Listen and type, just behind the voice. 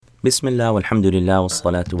Bismillah, walhamdulillah,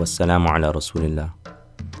 wassalatu wassalamu ala rasulillah.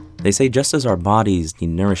 They say just as our bodies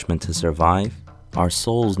need nourishment to survive, our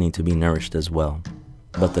souls need to be nourished as well.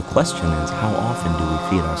 But the question is, how often do we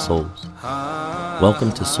feed our souls?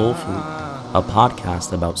 Welcome to Soul Food, a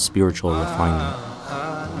podcast about spiritual refinement.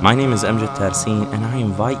 My name is Amjad Tarsin, and I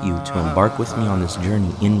invite you to embark with me on this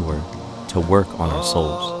journey inward to work on our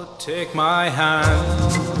souls. Take my hand,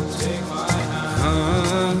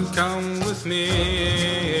 come with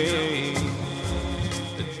me,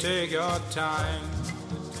 take your time.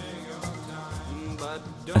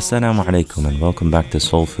 Assalamu alaikum and welcome back to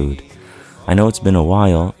Soul Food. I know it's been a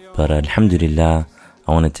while, but alhamdulillah,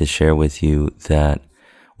 I wanted to share with you that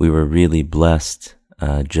we were really blessed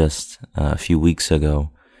just a few weeks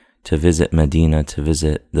ago to visit Medina, to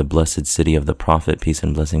visit the blessed city of the Prophet, peace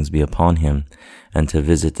and blessings be upon him, and to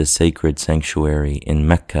visit the sacred sanctuary in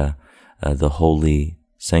Mecca, the holy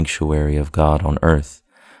sanctuary of God on earth,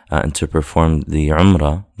 and to perform the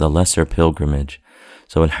Umrah, the lesser pilgrimage.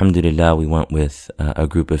 So alhamdulillah, we went with a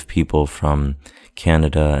group of people from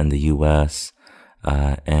Canada and the US,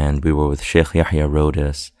 and we were with Sheikh Yahya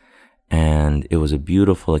Rodis, and it was a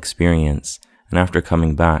beautiful experience. And after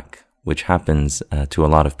coming back, which happens to a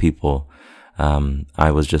lot of people,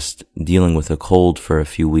 I was just dealing with a cold for a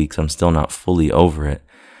few weeks. I'm still not fully over it.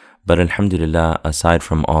 But alhamdulillah, aside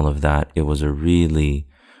from all of that, it was a really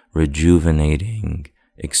rejuvenating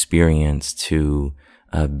experience to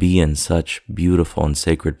be in such beautiful and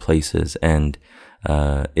sacred places. And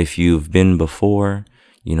if you've been before,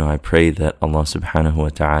 I pray that Allah subhanahu wa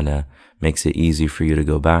ta'ala makes it easy for you to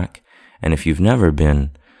go back. And if you've never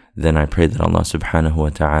been, then I pray that Allah subhanahu wa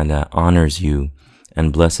ta'ala honors you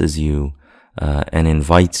and blesses you and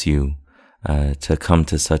invites you to come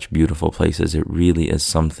to such beautiful places. It really is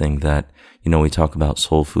something that, we talk about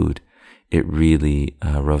soul food. It really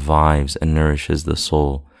revives and nourishes the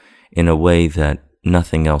soul in a way that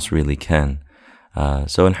nothing else really can.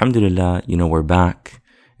 So alhamdulillah, we're back.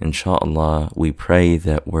 Inshallah, we pray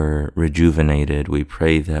that we're rejuvenated. We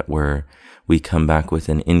pray that we come back with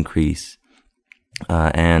an increase.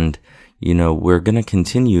 And we're going to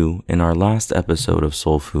continue. In our last episode of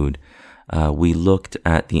Soul Food, we looked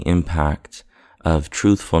at the impact of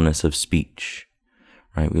truthfulness of speech,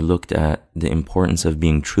 right? We looked at the importance of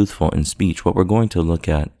being truthful in speech. What we're going to look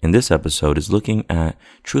at in this episode is looking at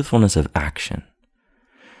truthfulness of action.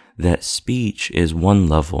 That speech is one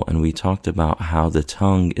level, and we talked about how the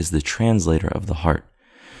tongue is the translator of the heart.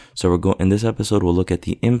 So in this episode, we'll look at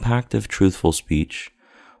the impact of truthful speech.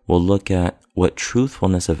 We'll look at what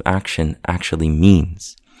truthfulness of action actually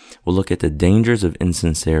means. We'll look at the dangers of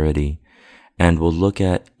insincerity, and we'll look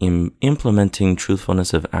at implementing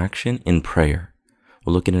truthfulness of action in prayer.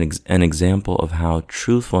 We'll look at an example of how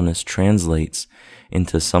truthfulness translates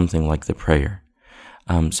into something like the prayer.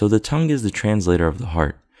 So the tongue is the translator of the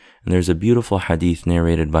heart. And there's a beautiful hadith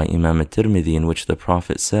narrated by Imam at-Tirmidhi in which the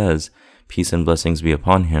Prophet says, peace and blessings be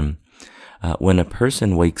upon him, when a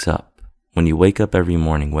person wakes up, when you wake up every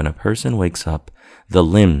morning, when a person wakes up, the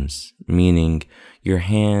limbs, meaning your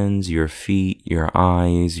hands, your feet, your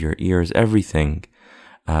eyes, your ears, everything,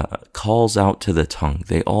 calls out to the tongue.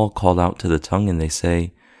 They all call out to the tongue and they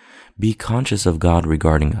say, be conscious of God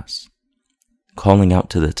regarding us. Calling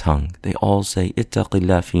out to the tongue. They all say,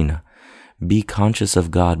 ittaqillah fina. Be conscious of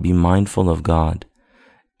God, be mindful of God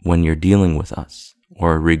when you're dealing with us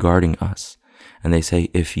or regarding us. And they say,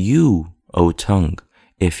 if you, O tongue,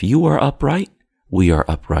 if you are upright, we are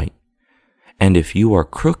upright. And if you are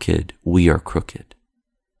crooked, we are crooked.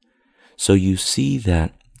 So you see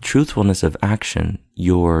that truthfulness of action,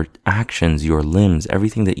 your actions, your limbs,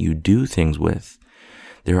 everything that you do things with,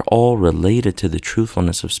 they're all related to the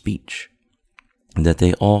truthfulness of speech. That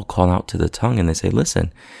they all call out to the tongue and they say,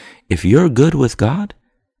 listen, if you're good with God,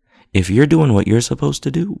 if you're doing what you're supposed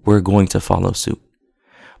to do, we're going to follow suit.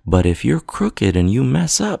 But if you're crooked and you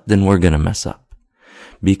mess up, then we're going to mess up.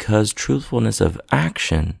 Because truthfulness of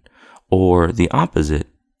action, or the opposite,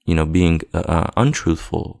 being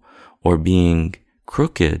untruthful or being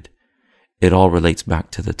crooked, it all relates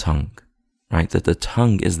back to the tongue, right? That the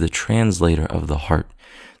tongue is the translator of the heart.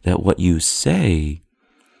 That what you say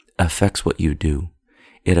affects what you do.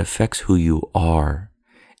 It affects who you are.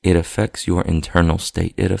 It affects your internal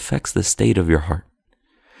state. It affects the state of your heart.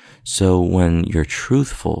 So when you're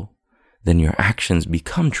truthful, then your actions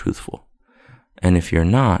become truthful. And if you're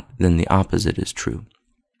not, then the opposite is true.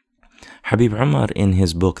 Habib Umar, in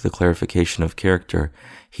his book, The Clarification of Character,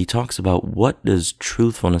 he talks about what does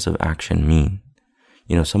truthfulness of action mean?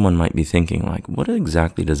 Someone might be thinking like, what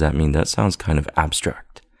exactly does that mean? That sounds kind of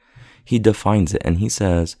abstract. He defines it and he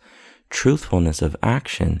says, truthfulness of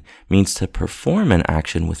action means to perform an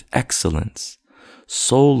action with excellence,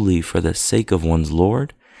 solely for the sake of one's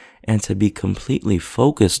Lord, and to be completely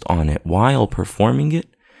focused on it while performing it,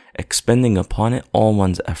 expending upon it all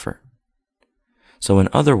one's effort. So in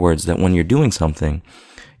other words, that when you're doing something,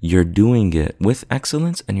 you're doing it with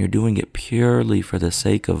excellence and you're doing it purely for the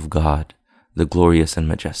sake of God, the glorious and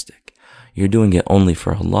majestic. You're doing it only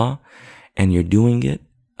for Allah, and you're doing it,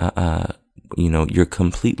 you're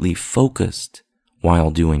completely focused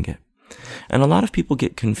while doing it. And a lot of people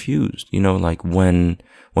get confused, like when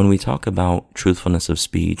we talk about truthfulness of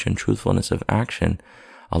speech and truthfulness of action,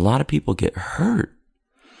 a lot of people get hurt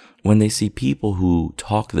when they see people who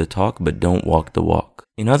talk the talk but don't walk the walk.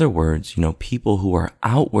 In other words, people who are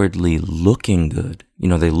outwardly looking good,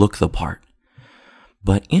 they look the part,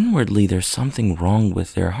 but inwardly there's something wrong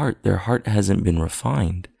with their heart. Their heart hasn't been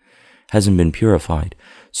refined, hasn't been purified.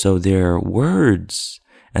 So their words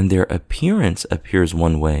and their appearance appears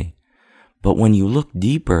one way. But when you look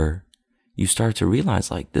deeper, you start to realize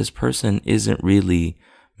like this person isn't really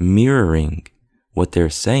mirroring what they're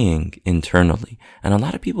saying internally. And a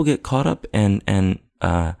lot of people get caught up and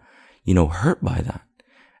hurt by that.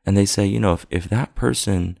 And they say, if that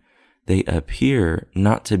person, they appear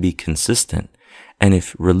not to be consistent. And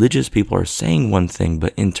if religious people are saying one thing,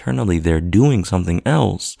 but internally they're doing something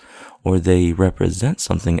else, or they represent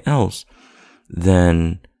something else,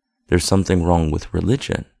 then there's something wrong with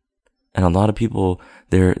religion. And a lot of people,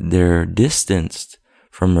 they're distanced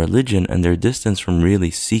from religion, and they're distanced from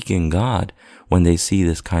really seeking God when they see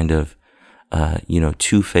this kind of,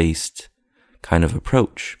 two-faced kind of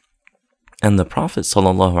approach. And the Prophet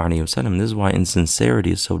ﷺ, this is why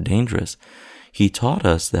insincerity is so dangerous. He taught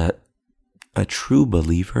us that a true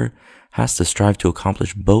believer has to strive to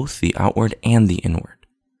accomplish both the outward and the inward.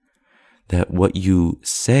 That what you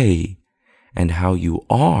say and how you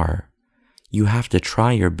are, you have to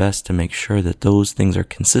try your best to make sure that those things are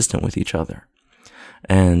consistent with each other.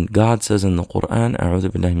 And God says in the Quran, أعوذ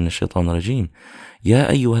بالله من الشيطان الرجيم, يا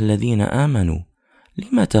أيها الذين آمنوا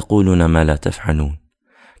لما تقولون ما لا تفعلون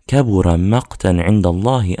كبر مقتا عند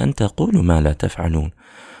الله أن تقولوا ما لا تفعلون.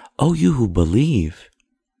 O you who believe,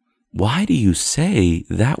 why do you say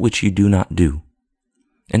that which you do not do?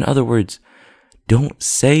 In other words, don't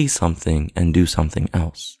say something and do something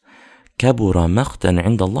else. كبر مقتا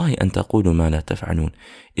عند الله أن تقولوا ما لا تفعلون.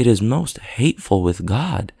 It is most hateful with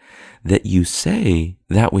God that you say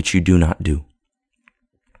that which you do not do.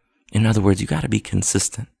 In other words, you got to be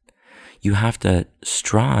consistent. You have to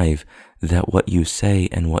strive that what you say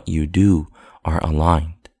and what you do are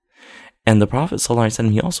aligned. And the Prophet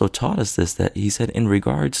ﷺ, he also taught us this, that he said in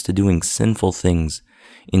regards to doing sinful things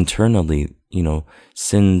internally,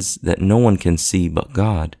 sins that no one can see but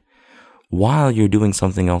God, while you're doing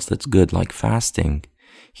something else that's good, like fasting,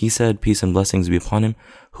 he said, peace and blessings be upon him,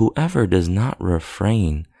 whoever does not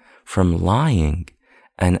refrain from lying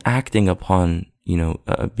and acting upon,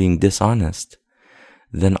 being dishonest,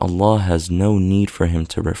 then Allah has no need for him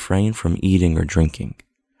to refrain from eating or drinking.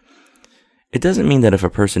 It doesn't mean that if a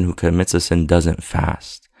person who commits a sin doesn't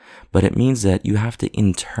fast, but it means that you have to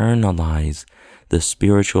internalize the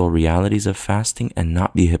spiritual realities of fasting and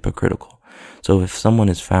not be hypocritical. So if someone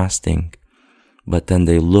is fasting, but then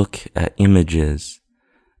they look at images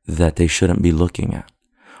that they shouldn't be looking at,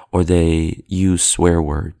 or they use swear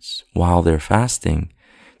words while they're fasting,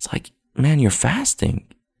 it's like, man, you're fasting.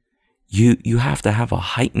 You have to have a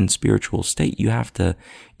heightened spiritual state. You have to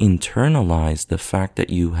internalize the fact that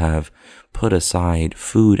you have put aside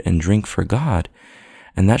food and drink for God,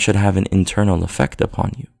 and that should have an internal effect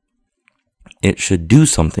upon you. It should do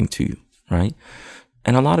something to you, right?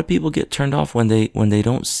 And a lot of people get turned off when they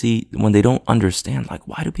don't understand, like,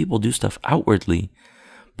 why do people do stuff outwardly,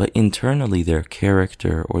 but internally their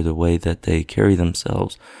character or the way that they carry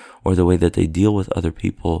themselves or the way that they deal with other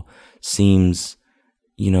people seems,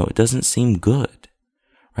 it doesn't seem good,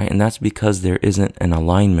 right? And that's because there isn't an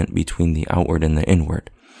alignment between the outward and the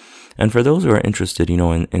inward. And for those who are interested,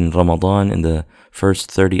 in Ramadan, in the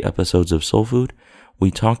first 30 episodes of Soul Food,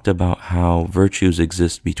 we talked about how virtues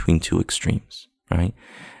exist between two extremes, right?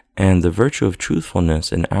 And the virtue of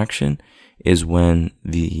truthfulness in action is when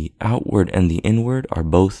the outward and the inward are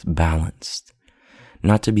both balanced.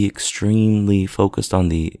 Not to be extremely focused on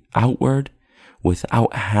the outward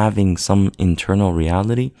without having some internal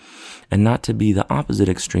reality, and not to be the opposite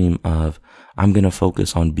extreme of, I'm going to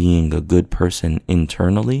focus on being a good person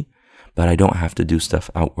internally, but I don't have to do stuff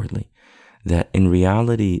outwardly. That in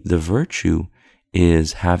reality, the virtue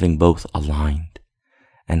is having both aligned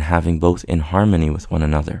and having both in harmony with one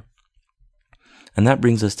another. And that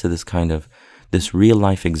brings us to this real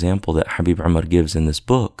life example that Habib Umar gives in this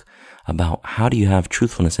book about how do you have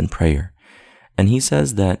truthfulness in prayer. And he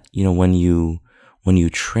says that, when you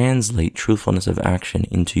translate truthfulness of action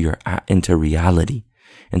into reality,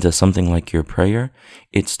 into something like your prayer,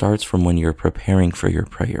 it starts from when you're preparing for your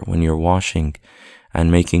prayer, when you're washing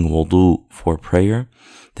and making wudu for prayer,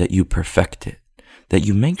 that you perfect it, that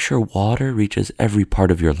you make sure water reaches every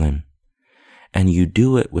part of your limb. And you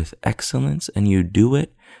do it with excellence, and you do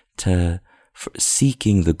it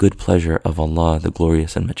seeking the good pleasure of Allah, the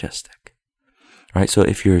glorious and majestic. Right? So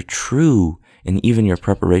if you're true in even your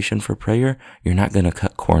preparation for prayer, you're not going to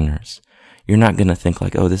cut corners. You're not going to think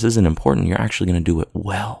like, oh, this isn't important. You're actually going to do it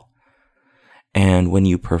well. And when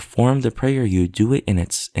you perform the prayer, you do it in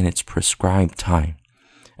its prescribed time,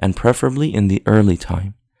 and preferably in the early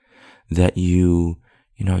time, that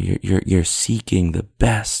you're seeking the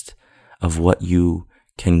best of what you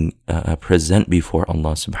can present before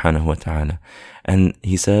Allah subhanahu wa ta'ala. And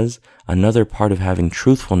he says, another part of having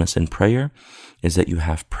truthfulness in prayer is that you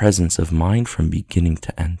have presence of mind from beginning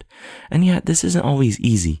to end. And yet, this isn't always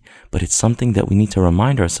easy, but it's something that we need to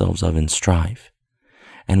remind ourselves of and strive.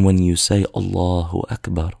 And when you say Allahu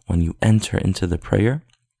Akbar, when you enter into the prayer,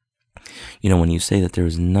 when you say that there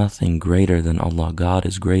is nothing greater than Allah, God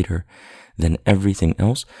is greater than everything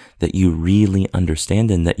else, that you really understand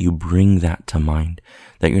and that you bring that to mind.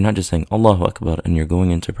 That you're not just saying Allahu Akbar and you're going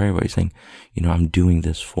into prayer, but you're saying, I'm doing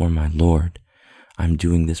this for my Lord. I'm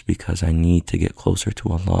doing this because I need to get closer to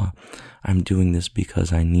Allah. I'm doing this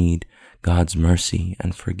because I need God's mercy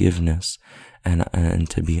and forgiveness and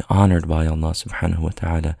to be honored by Allah subhanahu wa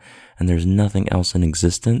ta'ala. And there's nothing else in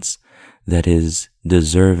existence that is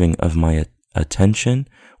deserving of my attention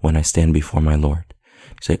when I stand before my Lord.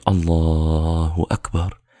 You say, Allahu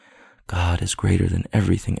Akbar. God is greater than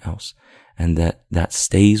everything else. And that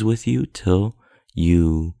stays with you till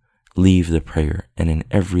you leave the prayer, and in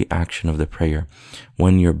every action of the prayer,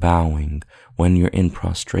 when you're bowing, when you're in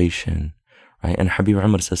prostration, right? And Habib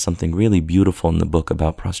Umar says something really beautiful in the book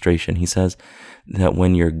about prostration. He says that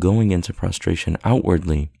when you're going into prostration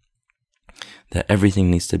outwardly, that everything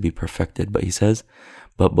needs to be perfected. But he says,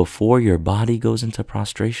 but before your body goes into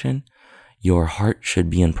prostration, your heart should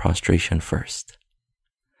be in prostration first.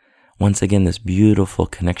 Once again, this beautiful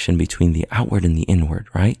connection between the outward and the inward,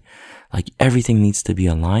 right? Like everything needs to be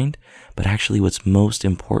aligned, but actually what's most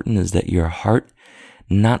important is that your heart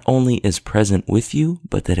not only is present with you,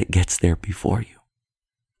 but that it gets there before you.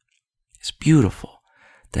 It's beautiful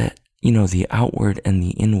that, the outward and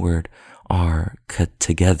the inward are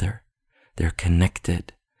together. They're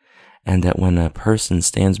connected. And that when a person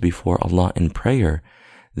stands before Allah in prayer,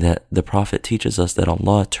 that the Prophet teaches us that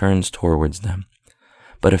Allah turns towards them.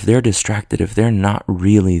 But if they're distracted, if they're not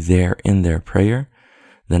really there in their prayer,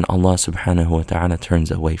 then Allah subhanahu wa ta'ala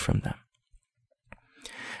turns away from them.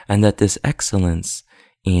 And that this excellence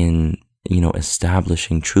in,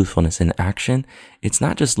 establishing truthfulness in action, it's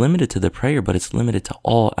not just limited to the prayer, but it's limited to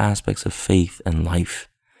all aspects of faith and life.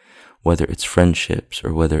 Whether it's friendships,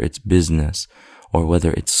 or whether it's business, or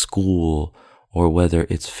whether it's school, or whether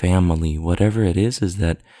it's family, whatever it is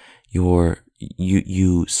that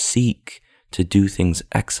you seek to do things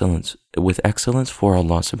with excellence for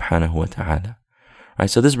Allah subhanahu wa ta'ala. Right?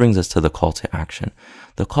 So this brings us to the call to action.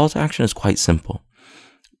 The call to action is quite simple.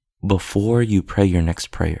 Before you pray your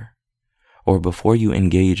next prayer, or before you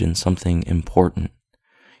engage in something important,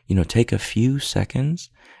 take a few seconds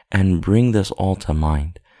and bring this all to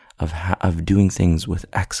mind of doing things with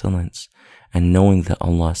excellence and knowing that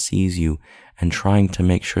Allah sees you and trying to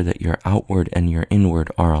make sure that your outward and your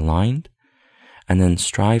inward are aligned, and then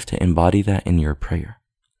strive to embody that in your prayer.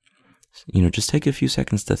 Just take a few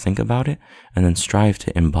seconds to think about it, and then strive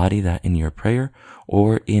to embody that in your prayer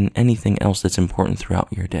or in anything else that's important throughout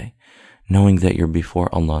your day, knowing that you're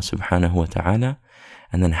before Allah subhanahu wa ta'ala,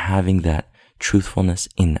 and then having that truthfulness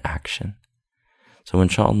in action. So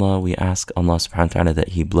inshallah, we ask Allah subhanahu wa ta'ala that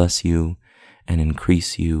He bless you and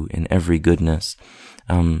increase you in every goodness.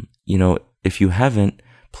 If you haven't,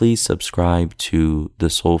 please subscribe to the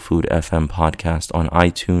Soul Food FM podcast on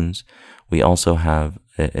iTunes. We also have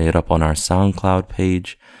it up on our SoundCloud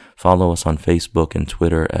page. Follow us on Facebook and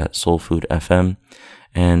Twitter at Soul Food FM.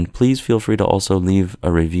 And please feel free to also leave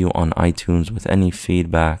a review on iTunes with any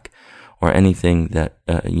feedback or anything that,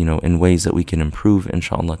 in ways that we can improve,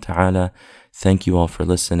 inshallah ta'ala. Thank you all for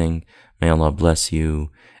listening. May Allah bless you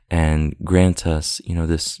and grant us,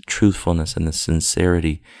 this truthfulness and this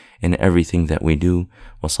sincerity in everything that we do.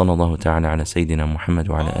 Wa sallallahu ta'ala ala Sayyidina Muhammad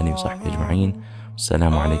wa ala alihi wa sahbihi ajma'in.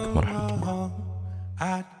 Assalamu alaikum wa rahmatullah.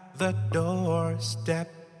 At the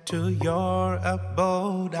doorstep to your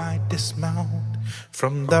abode, I dismount.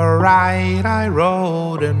 From the right I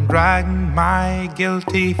rode and dragged my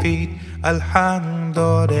guilty feet.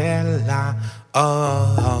 Alhamdulillah.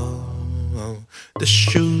 Oh, the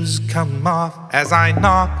shoes come off as I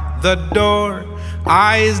knock the door.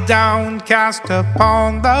 Eyes downcast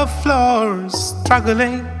upon the floor,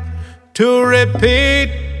 struggling to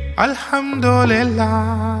repeat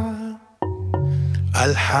Alhamdulillah.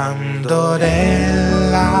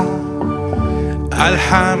 Alhamdulillah.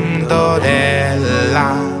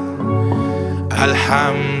 Alhamdulillah.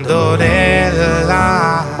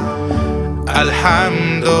 Alhamdulillah.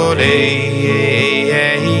 Alhamdulillah.